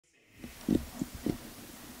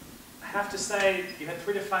have to say you had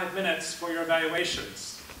 3 to 5 minutes for your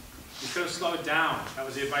evaluations. You could have slowed down. That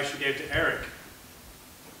was the advice you gave to Eric.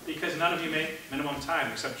 Because none of you make minimum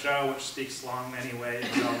time, except Joe, which speaks long anyway.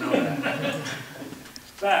 We all know that.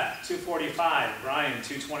 Beth, 2:45. Brian,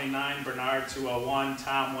 2:29. Bernard, 2:01.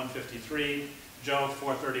 Tom, 1:53. Joe,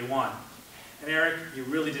 4:31. And Eric, you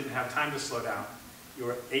really didn't have time to slow down. You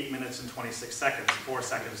were 8 minutes and 26 seconds, 4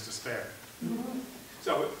 seconds to spare.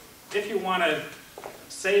 So if you want to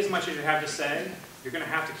say as much as you have to say, you're going to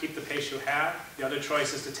have to keep the pace you have. The other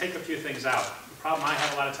choice is to take a few things out. The problem I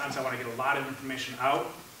have a lot of times, I want to get a lot of information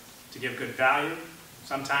out to give good value.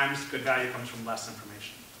 Sometimes good value comes from less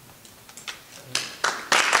information.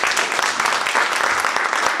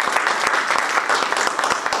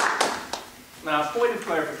 Now, point of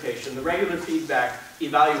clarification, the regular feedback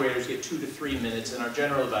evaluators get 2 to 3 minutes, and our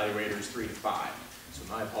general evaluators 3 to 5.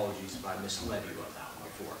 So my apologies if I misled you on that one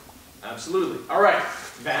before. Absolutely. All right,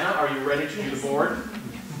 Vanna, are you ready to do the board?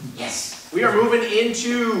 Yes. We are moving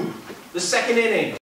into the second inning.